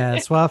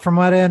 Yes. Well, from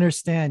what I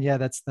understand,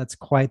 that's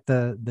quite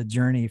the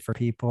journey for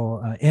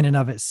people in and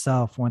of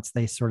itself, once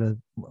they sort of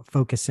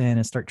focus in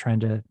and start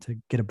trying to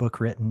get a book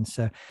written.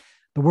 So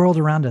the world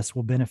around us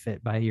will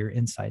benefit by your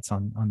insights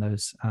on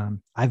those.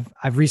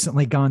 I've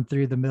recently gone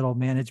through the middle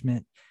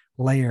management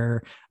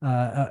layer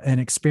and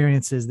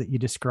experiences that you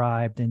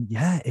described. And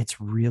it's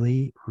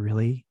really,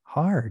 really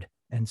hard.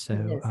 And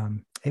so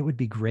it would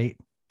be great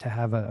to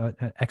have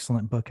an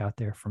excellent book out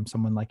there from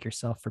someone like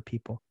yourself for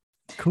people.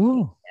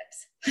 Cool.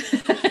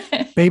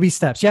 Baby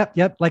steps.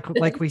 Yep.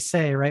 Like we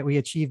say, right? We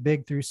achieve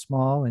big through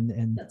small.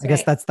 And I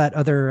guess that's that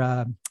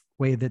other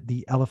way that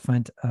the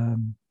elephant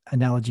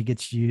analogy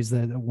gets used,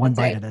 the one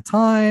bite at a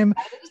time.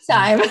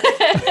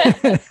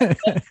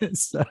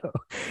 So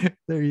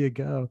there you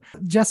go.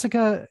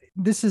 Jessica,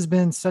 this has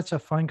been such a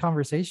fun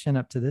conversation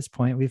up to this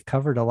point. We've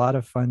covered a lot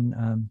of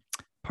fun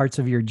parts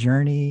of your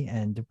journey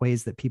and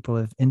ways that people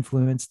have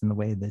influenced and the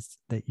way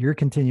that you're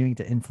continuing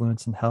to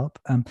influence and help.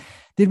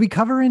 Did we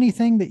cover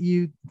anything that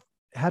you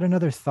had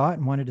another thought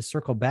and wanted to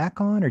circle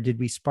back on, or did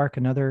we spark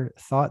another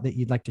thought that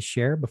you'd like to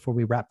share before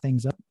we wrap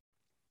things up?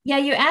 Yeah,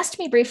 you asked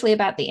me briefly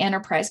about the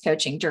enterprise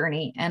coaching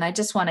journey, and I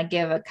just want to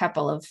give a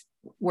couple of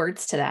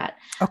words to that.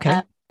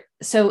 Okay.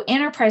 So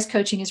enterprise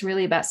coaching is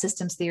really about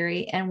systems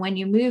theory. And when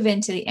you move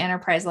into the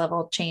enterprise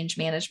level change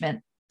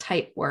management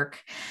type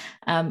work,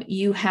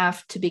 you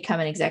have to become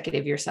an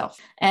executive yourself.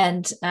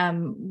 And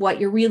what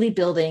you're really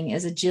building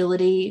is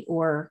agility,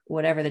 or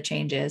whatever the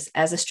change is,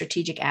 as a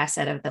strategic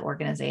asset of the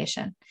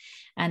organization.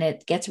 And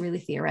it gets really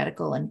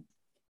theoretical, and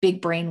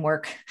big brain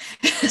work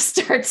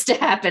starts to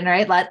happen,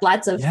 right?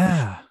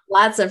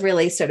 Lots of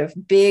really sort of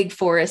big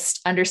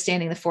forest,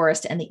 understanding the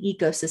forest and the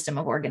ecosystem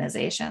of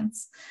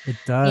organizations. It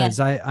does.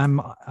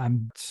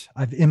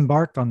 I've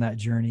embarked on that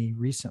journey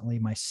recently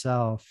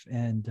myself.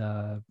 And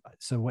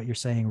so what you're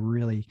saying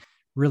really,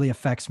 really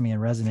affects me and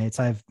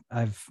resonates.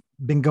 I've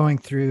been going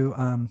through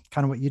kind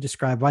of what you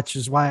described, which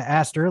is why I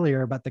asked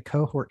earlier about the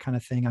cohort kind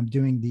of thing. I'm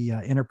doing the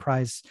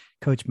Enterprise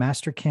Coach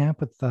Master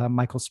Camp with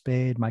Michael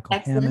Spade, Michael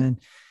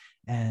Hammond.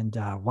 And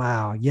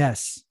wow,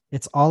 yes,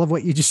 it's all of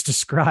what you just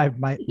described.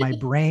 My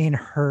brain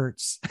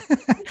hurts,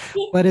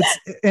 but it's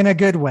in a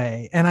good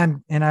way.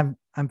 And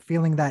I'm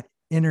feeling that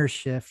inner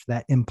shift,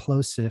 that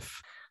implosive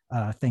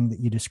thing that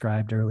you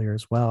described earlier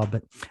as well.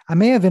 But I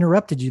may have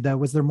interrupted you though.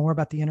 Was there more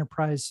about the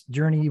enterprise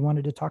journey you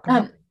wanted to talk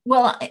about?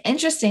 Well,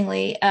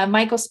 interestingly,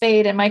 Michael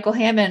Spade and Michael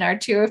Hammond are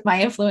two of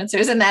my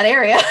influencers in that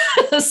area.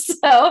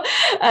 So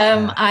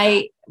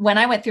when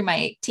I went through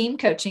my team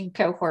coaching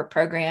cohort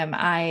program,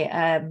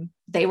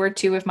 they were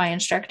two of my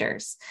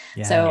instructors.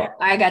 Yeah. So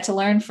I got to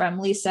learn from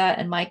Lisa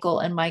and Michael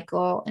and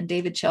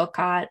David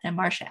Chilcott and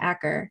Marcia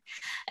Acker.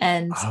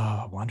 And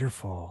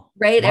wonderful.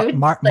 Right.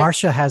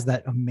 Marcia has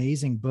that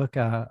amazing book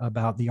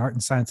about the art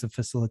and science of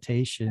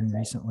facilitation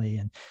recently.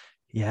 And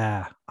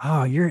yeah.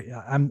 Oh,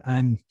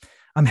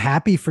 I'm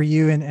happy for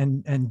you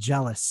and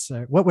jealous.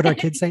 What would our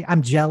kids say?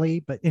 I'm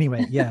jelly, but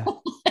anyway, yeah.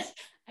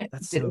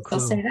 That's so cool.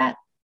 Say that.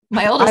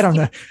 My oldest, I don't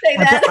know. Say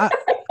that.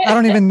 I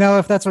don't even know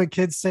if that's what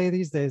kids say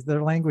these days.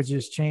 Their language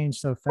has changed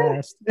so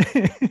fast.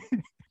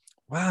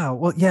 Wow.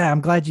 Well, yeah, I'm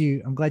glad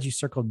you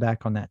circled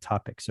back on that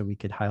topic so we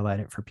could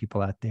highlight it for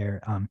people out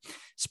there,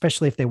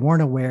 especially if they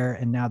weren't aware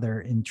and now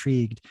they're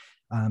intrigued.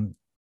 I'm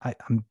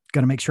going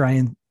to make sure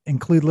I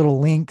include little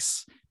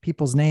links,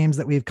 people's names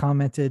that we've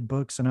commented,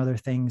 books and other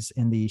things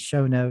in the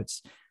show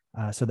notes,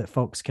 so that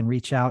folks can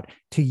reach out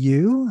to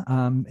you.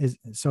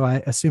 So I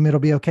assume it'll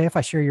be okay if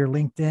I share your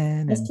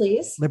LinkedIn and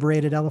please.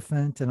 Liberated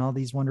Elephant and all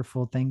these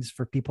wonderful things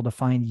for people to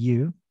find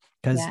you.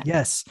 Because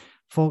yes,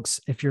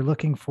 folks, if you're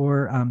looking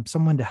for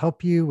someone to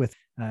help you with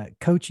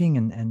coaching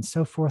and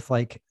so forth,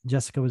 like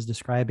Jessica was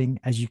describing,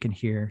 as you can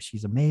hear,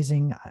 she's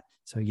amazing.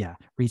 So yeah,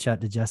 reach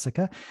out to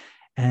Jessica.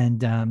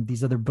 And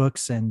these other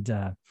books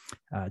and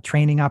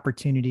training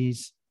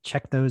opportunities,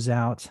 check those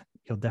out.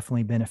 You'll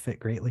definitely benefit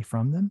greatly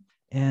from them.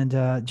 And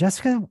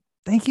Jessica,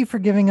 thank you for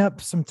giving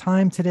up some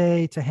time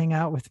today to hang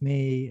out with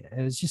me.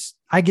 It was just,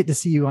 I get to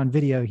see you on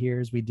video here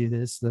as we do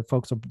this. The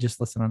folks will just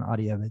listen on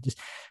audio, but just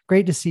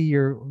great to see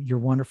your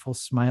wonderful,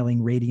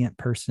 smiling, radiant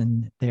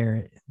person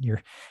there.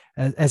 You're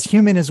as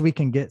human as we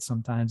can get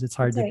sometimes. It's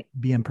hard to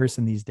be in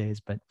person these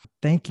days, but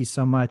thank you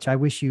so much. I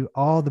wish you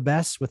all the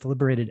best with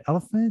Liberated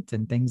Elephant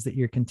and things that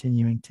you're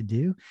continuing to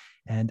do.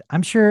 And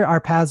I'm sure our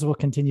paths will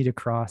continue to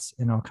cross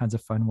in all kinds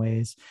of fun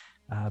ways.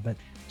 But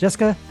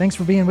Jessica, thanks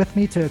for being with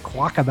me to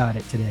quack about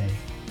it today.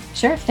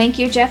 Sure. Thank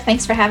you, Jeff.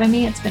 Thanks for having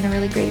me. It's been a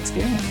really great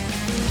experience.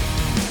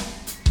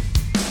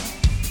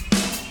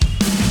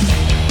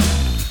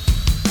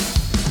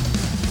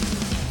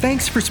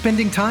 Thanks for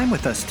spending time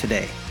with us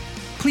today.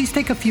 Please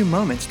take a few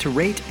moments to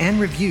rate and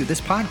review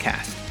this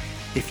podcast.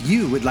 If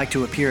you would like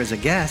to appear as a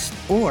guest,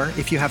 or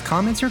if you have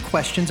comments or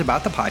questions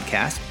about the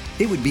podcast,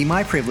 it would be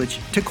my privilege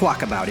to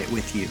quack about it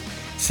with you.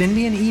 Send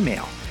me an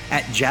email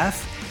at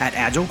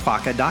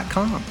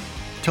jeff@agilequaka.com.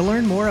 To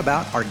learn more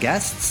about our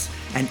guests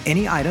and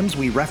any items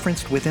we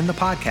referenced within the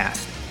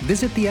podcast,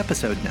 visit the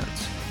episode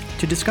notes.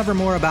 To discover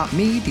more about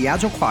me, the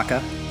Agile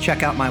Quaka,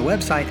 check out my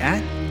website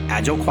at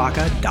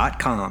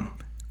agilequaka.com.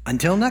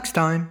 Until next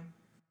time.